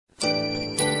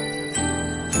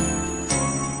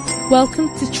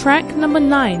Welcome to track number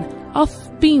 9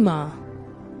 of Bema.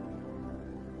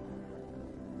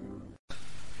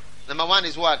 Number 1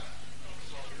 is what?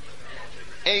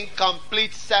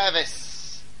 Incomplete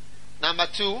service. Number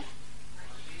 2,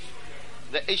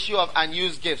 the issue of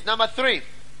unused gifts. Number 3,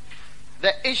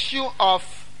 the issue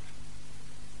of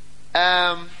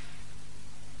our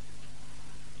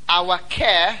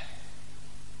care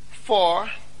for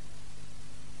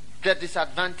the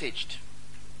disadvantaged.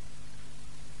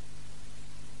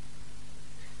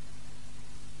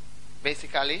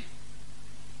 Basically,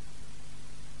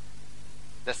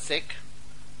 the sick,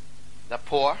 the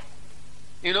poor.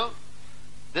 You know,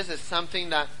 this is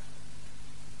something that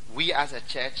we as a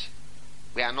church,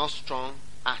 we are not strong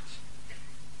at.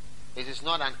 It is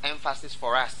not an emphasis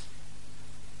for us.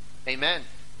 Amen.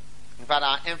 In fact,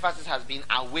 our emphasis has been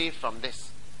away from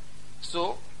this.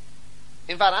 So,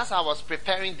 in fact, as I was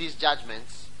preparing these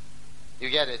judgments, you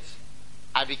get it,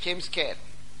 I became scared.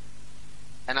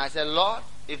 And I said, Lord,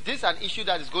 if this is an issue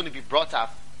that is going to be brought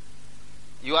up,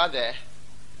 you are there,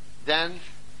 then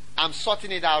I'm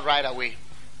sorting it out right away.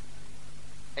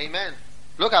 Amen.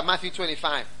 Look at Matthew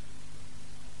 25.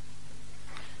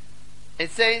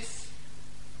 It says,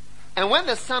 and when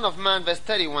the Son of Man, verse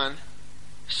 31,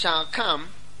 shall come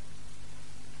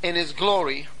in his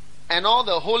glory, and all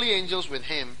the holy angels with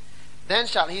him, then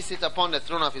shall he sit upon the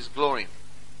throne of his glory.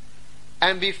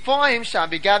 And before him shall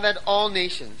be gathered all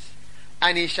nations,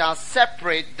 and he shall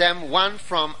separate them one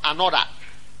from another,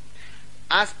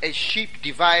 as a shepherd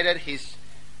divided his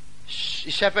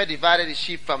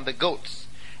sheep from the goats.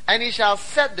 And he shall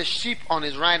set the sheep on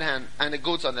his right hand, and the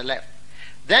goats on the left.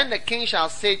 Then the king shall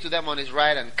say to them on his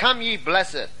right hand, come ye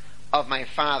blessed of my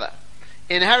Father,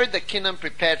 inherit the kingdom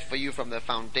prepared for you from the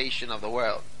foundation of the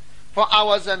world. For I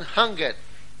was an hungered,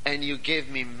 and you gave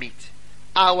me meat.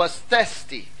 I was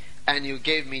thirsty, and you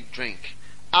gave me drink.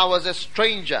 I was a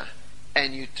stranger,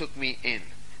 and you took me in.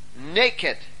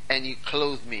 Naked, and you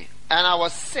clothed me. And I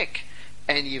was sick,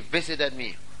 and you visited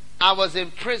me. I was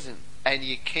in prison, and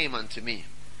ye came unto me.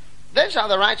 Then shall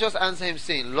the righteous answer him,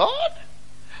 saying, Lord,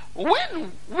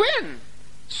 when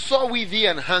saw we thee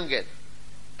an hungered,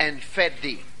 and fed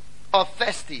thee, or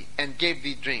thirsty, and gave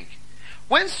thee drink?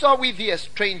 When saw we thee a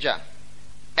stranger,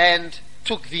 and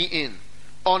took thee in,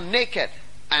 or naked,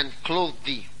 and clothed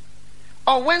thee?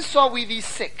 Or when saw we thee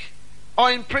sick,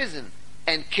 or in prison,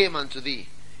 and came unto thee?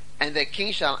 And the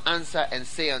king shall answer and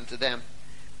say unto them,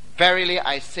 verily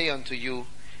I say unto you,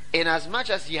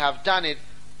 inasmuch as ye have done it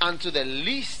unto the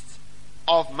least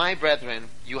of my brethren,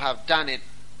 you have done it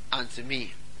unto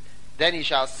me. Then he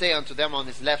shall say unto them on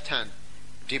his left hand,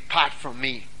 depart from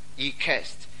me, ye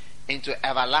cursed, into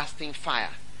everlasting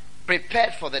fire,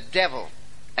 prepared for the devil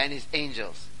and his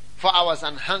angels. For I was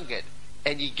an hungered,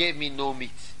 and ye gave me no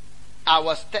meat. I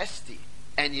was thirsty,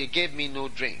 and ye gave me no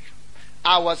drink.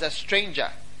 I was a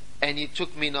stranger, and ye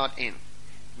took me not in.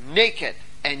 Naked,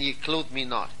 and ye clothed me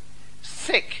not.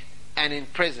 Sick, and in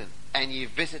prison, and ye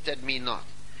visited me not.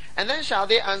 And then shall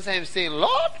they answer him, saying,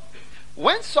 Lord,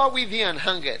 when saw we thee an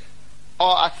hungered,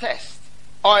 or athirst,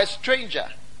 or a stranger,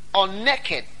 or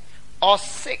naked, or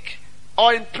sick,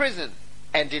 or in prison,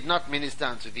 and did not minister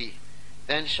unto thee?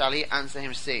 Then shall he answer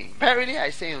him, saying, verily I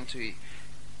say unto you,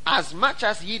 as much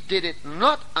as ye did it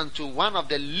not unto one of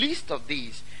the least of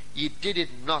these, ye did it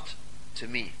not to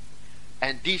me.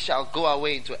 And these shall go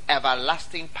away into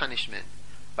everlasting punishment,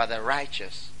 but the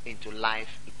righteous into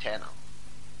life eternal.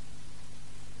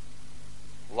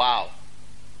 Wow.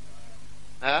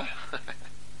 Huh?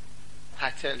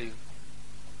 I tell you,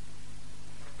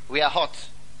 we are hot.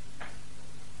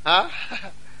 Huh?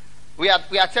 We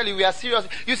are telling you, we are serious.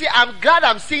 You see, I'm glad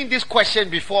I'm seeing this question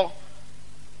before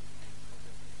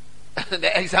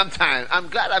the exam time. I'm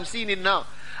glad I'm seeing it now.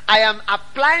 I am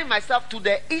applying myself to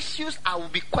the issues I will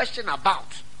be questioned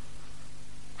about.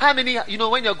 How many,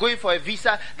 when you're going for a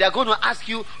visa, they're going to ask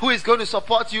you who is going to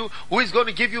support you, who is going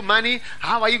to give you money,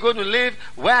 how are you going to live,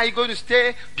 where are you going to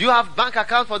stay, do you have bank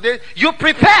account for this? You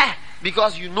prepare,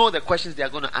 because you know the questions they are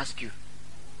going to ask you.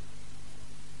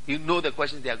 You know the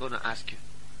questions they are going to ask you.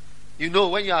 You know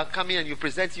when you are coming and you're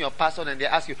presenting your passport and they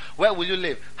ask you, where will you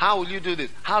live? How will you do this?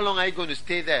 How long are you going to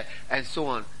stay there? And so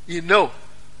on. You know.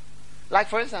 Like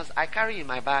for instance, I carry in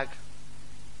my bag,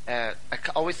 I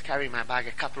always carry in my bag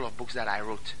a couple of books that I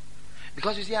wrote.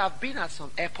 Because you see, I've been at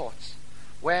some airports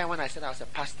where when I said I was a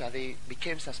pastor, they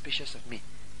became suspicious of me.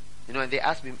 And they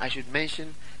asked me I should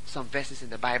mention some verses in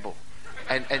the Bible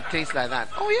and things like that.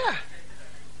 Oh yeah.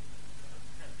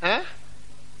 Huh?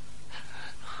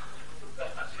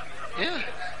 Yeah.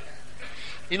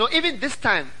 Even this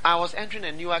time, I was entering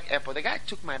a Newark airport. The guy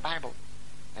took my Bible.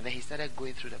 And then he started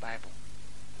going through the Bible.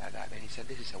 like that. And he said,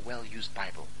 this is a well-used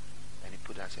Bible. And he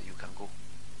put it and said, you can go.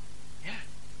 Yeah.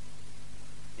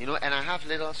 You know, and I have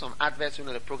some adverts,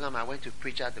 the program I went to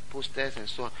preach at, the posters and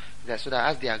so on, so that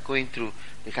as they are going through,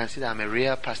 they can see that I'm a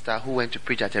real pastor who went to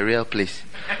preach at a real place.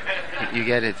 You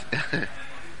get it?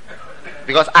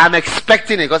 Because I'm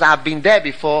expecting it, because I've been there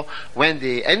before and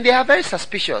they are very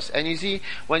suspicious. And you see,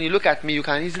 when you look at me, you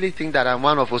can easily think that I'm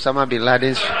one of Osama bin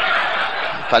Laden's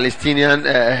Palestinian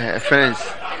friends.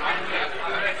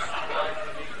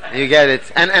 You get it?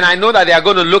 And I know that they are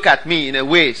going to look at me in a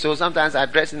way. So sometimes I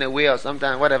dress in a way or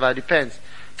sometimes whatever. It depends.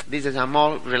 These days I'm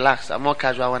more relaxed. I'm more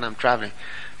casual when I'm traveling.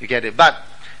 You get it? But,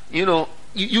 you know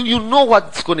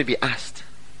what's going to be asked.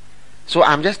 So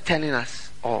I'm just telling us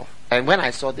all. And when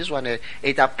I saw this one,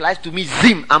 it applies to me.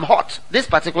 Zim, I'm hot. This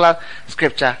particular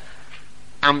scripture,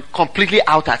 I'm completely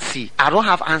out at sea. I don't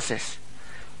have answers.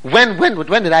 When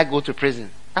did I go to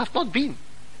prison? I've not been.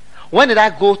 When did I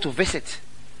go to visit?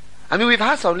 I mean, we've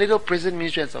had some little prison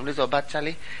ministry and some little, but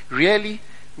Charlie, really,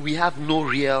 we have no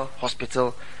real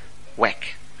hospital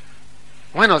work.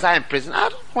 When was I in prison? I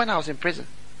don't know when I was in prison.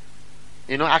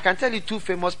 You know, I can tell you two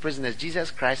famous prisoners,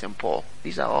 Jesus Christ and Paul.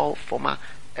 These are all former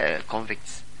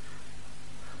convicts.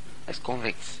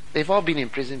 Ex-convicts. They've all been in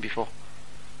prison before.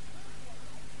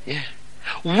 Yeah.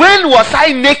 When was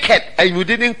I naked and you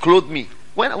didn't clothe me?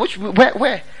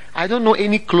 Where? I don't know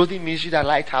any clothing ministry that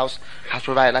Lighthouse has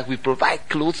provided. Like we provide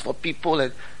clothes for people,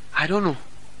 and I don't know.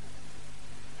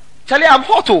 Charlie, I'm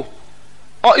hot.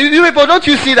 Oh, you people, don't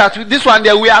you see that this one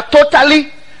there? We are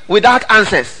totally without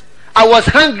answers. I was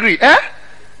hungry.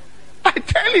 I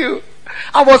tell you,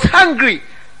 I was hungry.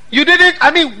 You didn't.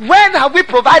 I mean, when have we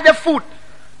provided food?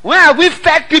 When have we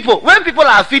fed people? When people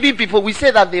are feeding people, we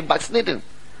say that they're backslidden.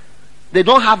 They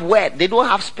don't have word. They don't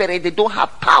have spirit. They don't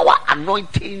have power,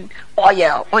 anointing,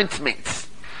 oil, ointments.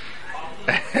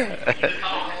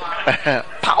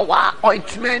 Power,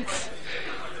 ointments,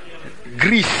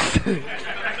 grease.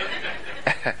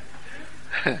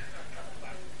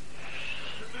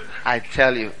 I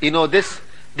tell you, this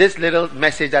little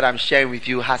message that I'm sharing with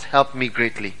you has helped me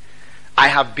greatly. I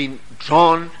have been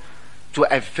drawn to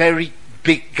a very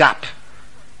big gap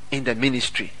in the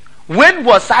ministry. When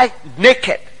was I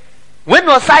naked? When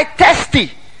was I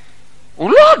thirsty?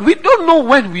 Lord, we don't know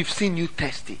when we've seen you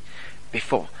thirsty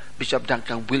before. Bishop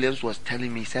Duncan Williams was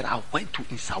telling me, he said, I went to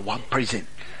Insawan prison.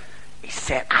 He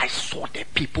said, I saw the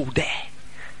people there.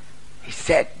 He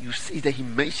said, you see that he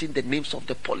mentioned the names of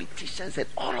the politicians and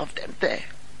all of them there.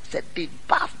 He said, they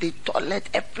bath, they toilet,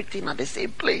 everything at the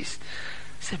same place.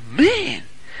 He said, man.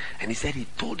 And he said, he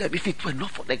told them, if it were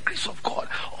not for the grace of God,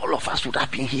 all of us would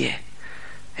have been here.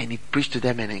 And he preached to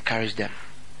them and encouraged them.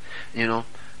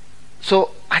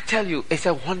 So I tell you, it's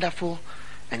a wonderful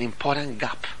and important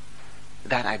gap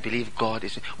that I believe God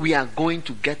is. We are going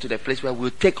to get to the place where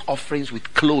we'll take offerings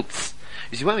with clothes.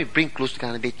 You see, when we bring clothes to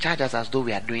Canada, they charge us as though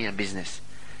we are doing a business.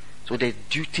 So the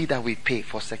duty that we pay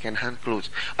for second-hand clothes.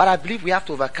 But I believe we have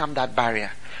to overcome that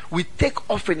barrier. We take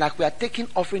offering like we are taking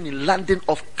offering in London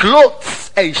of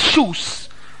clothes and shoes.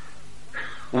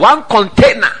 One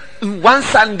container in one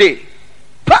Sunday.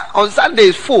 On Sunday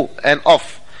is full and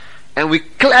off. And we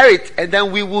clear it, and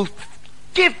then we will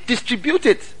distribute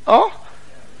it. Oh,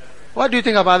 what do you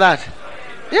think about that?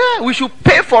 Yeah, we should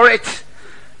pay for it,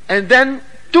 and then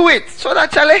do it. So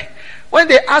that, Charlie, when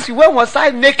they ask you, when was I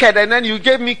naked, and then you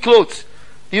gave me clothes,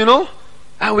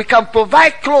 and we can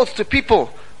provide clothes to people.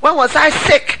 When was I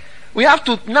sick? We have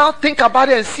to now think about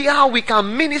it and see how we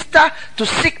can minister to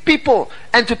sick people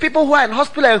and to people who are in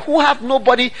hospital and who have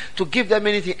nobody to give them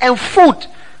anything. And food,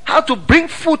 how to bring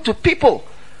food to people.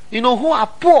 Who are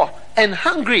poor and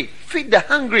hungry. Feed the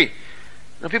hungry.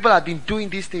 People have been doing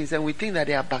these things and we think that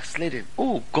they are backsliding.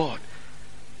 Oh God,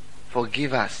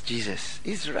 forgive us, Jesus.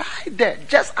 It's right there.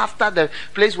 Just after the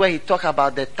place where he talked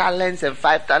about the talents and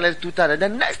 5 talents, 2 talents. The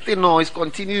next thing is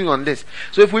continuing on this.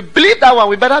 So if we believe that one,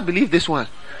 we better believe this one.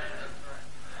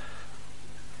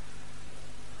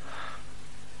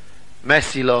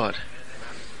 Mercy, Lord.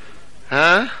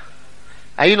 Huh?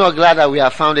 Are you not glad that we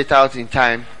have found it out in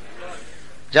time?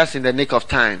 Just in the nick of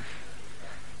time.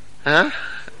 Huh?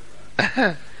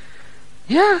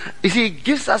 Yeah. You see, it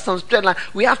gives us some strength. Like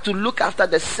we have to look after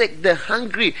the sick, the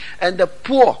hungry, and the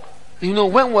poor.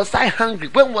 When was I hungry?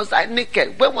 When was I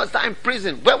naked? When was I in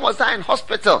prison? When was I in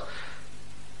hospital?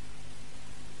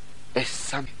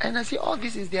 And I see all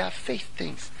these things, they are faith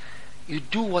things. You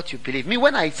do what you believe. Me,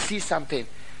 when I see something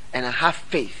and I have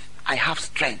faith, I have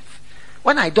strength.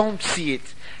 When I don't see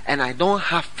it and I don't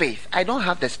have faith, I don't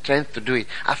have the strength to do it.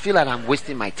 I feel like I'm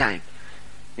wasting my time.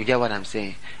 You get what I'm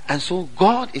saying? And so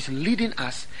God is leading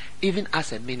us, even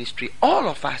as a ministry, all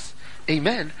of us,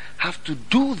 amen, have to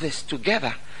do this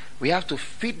together. We have to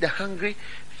feed the hungry,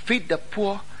 feed the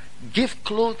poor, give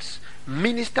clothes,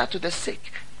 minister to the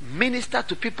sick, minister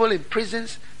to people in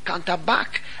prisons,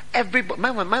 counterback everybody.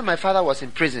 My father was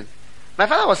in prison. My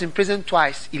father was in prison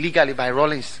twice illegally by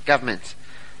Rawlings government,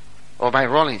 or by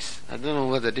Rawlings. I don't know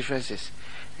what the difference is,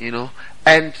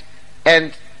 And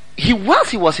he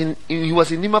was in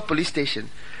Bema police station.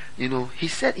 He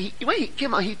said when he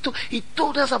came out, he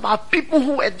told us about people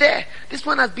who were there. This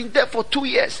one has been there for 2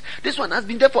 years. This one has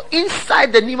been there for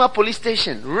inside the Bema police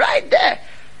station, right there.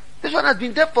 This one has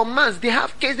been there for months. They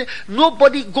have cases.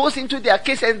 Nobody goes into their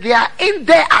case, and they are in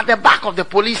there at the back of the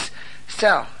police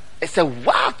cell. It's a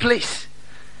wild place,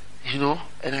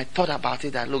 And I thought about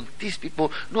it. That look, these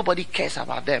people, nobody cares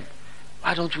about them.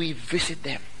 Why don't we visit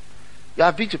them? You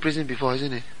have been to prison before,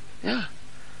 isn't it? Yeah.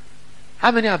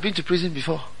 How many have been to prison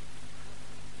before?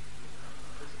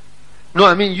 No,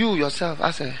 I mean you yourself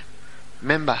as a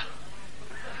member.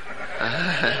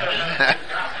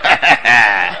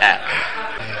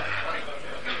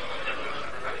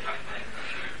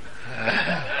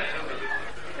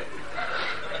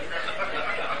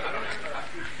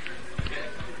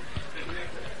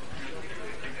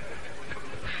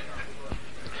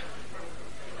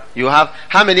 You have,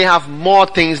 how many have more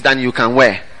things than you can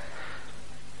wear?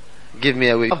 Give me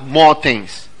away. More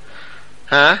things.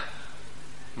 Huh?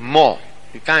 More.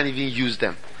 You can't even use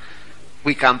them.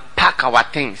 We can pack our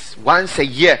things once a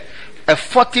year. A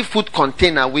 40-foot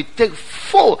container, we take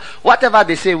full. Whatever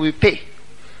they say, we pay.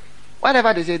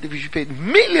 Whatever they say, we should pay.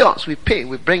 Millions we pay.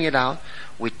 We bring it out.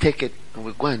 We take it and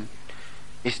we go and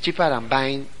it's cheaper than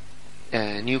buying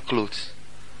new clothes.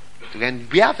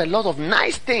 And we have a lot of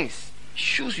nice things.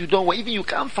 Shoes you don't wear. Even you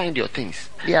can't find your things.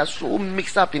 They are so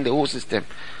mixed up in the whole system.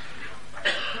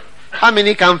 How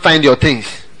many can't find your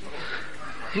things?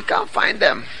 You can't find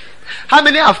them. How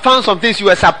many have found some things you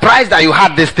were surprised that you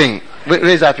had this thing?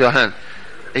 Raise up your hand.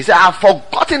 He said, I've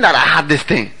forgotten that I had this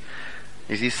thing.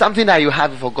 You see, something that you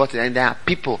have forgotten, and there are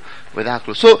people without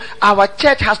clothes. So our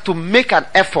church has to make an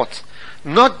effort,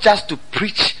 not just to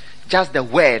preach just the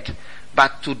word,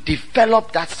 but to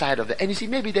develop that side of it. And you see,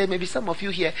 maybe there may be some of you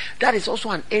here, that is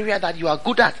also an area that you are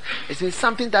good at. It's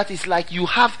something that is like you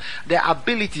have the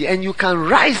ability and you can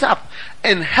rise up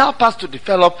and help us to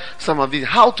develop some of these.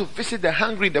 How to visit the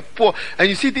hungry, the poor. And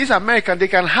you see, these Americans, they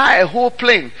can hire a whole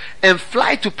plane and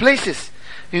fly to places,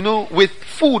 with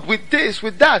food, with this,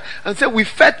 with that. And say, we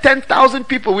fed 10,000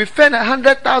 people, we fed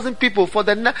 100,000 people for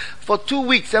 2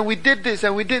 weeks, and we did this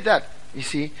and we did that. You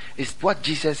see, it's what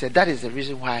Jesus said. That is the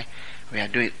reason why we are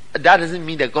doing it. That doesn't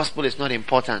mean the gospel is not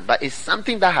important, but it's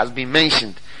something that has been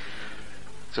mentioned.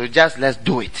 So just let's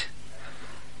do it.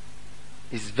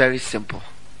 It's very simple.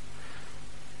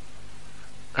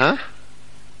 Huh?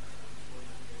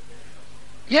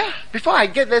 Yeah, before I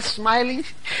get there smiling,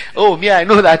 I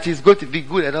know that it's going to be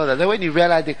good and all that. Then when you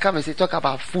realize they come and say, talk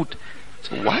about food.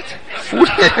 So what? Food?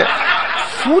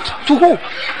 Food to who?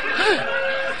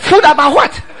 Food about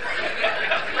what?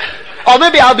 Or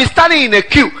maybe I'll be standing in a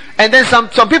queue and then some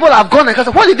people have gone and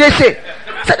said, what did they say?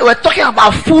 Said they were talking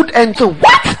about food and so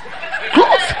what?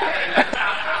 Clothes?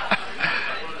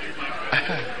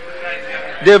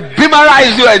 They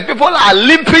Bemarize you and people are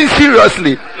limping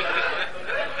seriously.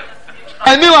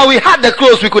 And meanwhile we had the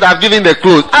clothes, we could have given the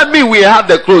clothes. We have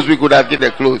the clothes, we could have given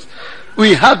the clothes.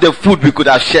 We have the food, we could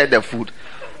have shared the food.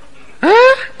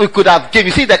 We could have given.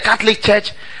 You see the Catholic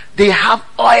Church, they have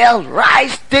oil,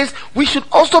 rice, this. We should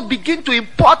also begin to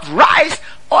import rice,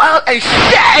 oil, and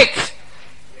share it.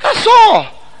 That's all.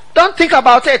 Don't think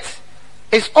about it.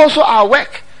 It's also our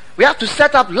work. We have to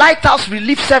set up lighthouse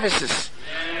relief services.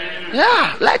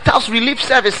 Yeah, lighthouse relief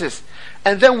services.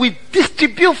 And then we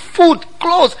distribute food,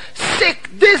 clothes, sick,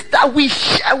 this, that. We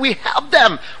share, we help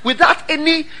them without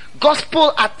any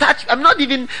gospel attached.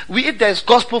 If there's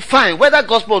gospel, fine. Whether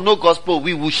gospel or no gospel,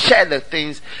 we will share the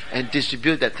things and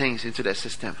distribute the things into the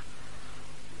system.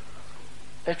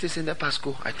 It is in the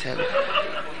Pasco, I tell you.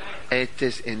 It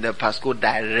is in the Pasco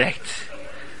direct.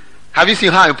 Have you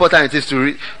seen how important it is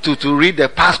to read the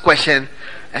past question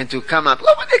and to come up?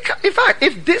 In fact,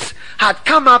 if this had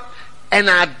come up and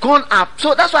I had gone up,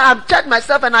 so that's why I've judged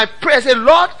myself and I pray, I say,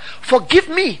 Lord, forgive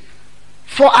me,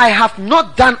 for I have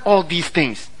not done all these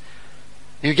things.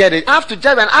 You get it? I have to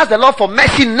judge and ask the Lord for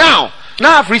mercy now.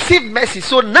 Now I've received mercy.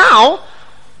 So now,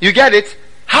 you get it?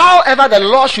 However, the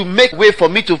Lord should make way for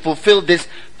me to fulfill this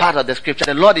part of the scripture.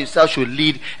 The Lord himself should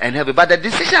lead and help me. But the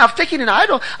decision I've taken,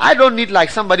 I don't need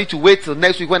like somebody to wait till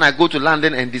next week when I go to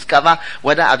London and discover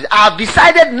whether I've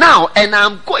decided now, and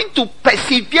I'm going to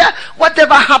persevere.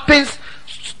 Whatever happens,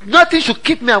 nothing should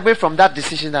keep me away from that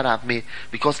decision that I've made,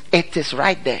 because it is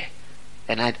right there.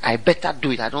 And I better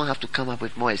do it. I don't have to come up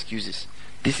with more excuses.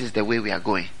 This is the way we are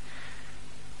going.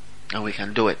 And we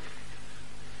can do it.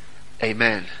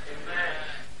 Amen. Amen.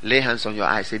 Lay hands on your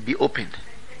eyes. Say, be open.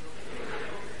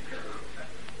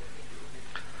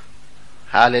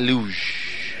 Hallelujah.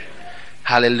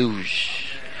 Hallelujah.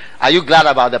 Are you glad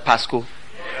about the Pasco?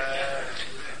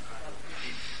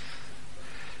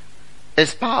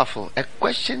 It's powerful. A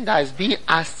question that is being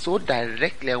asked so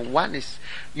directly, and one is,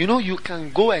 you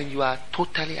can go and you are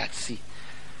totally at sea.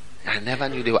 I never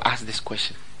knew they would ask this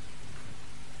question.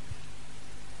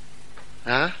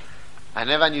 I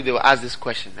never knew they would ask this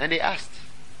question. And they asked.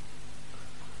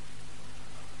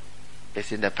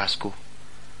 It's in the Pasco.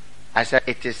 I said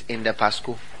it is in the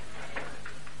Pasco.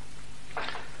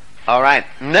 Alright,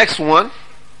 next one.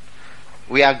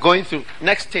 We are going through,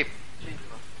 next tape.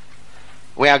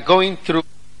 We are going through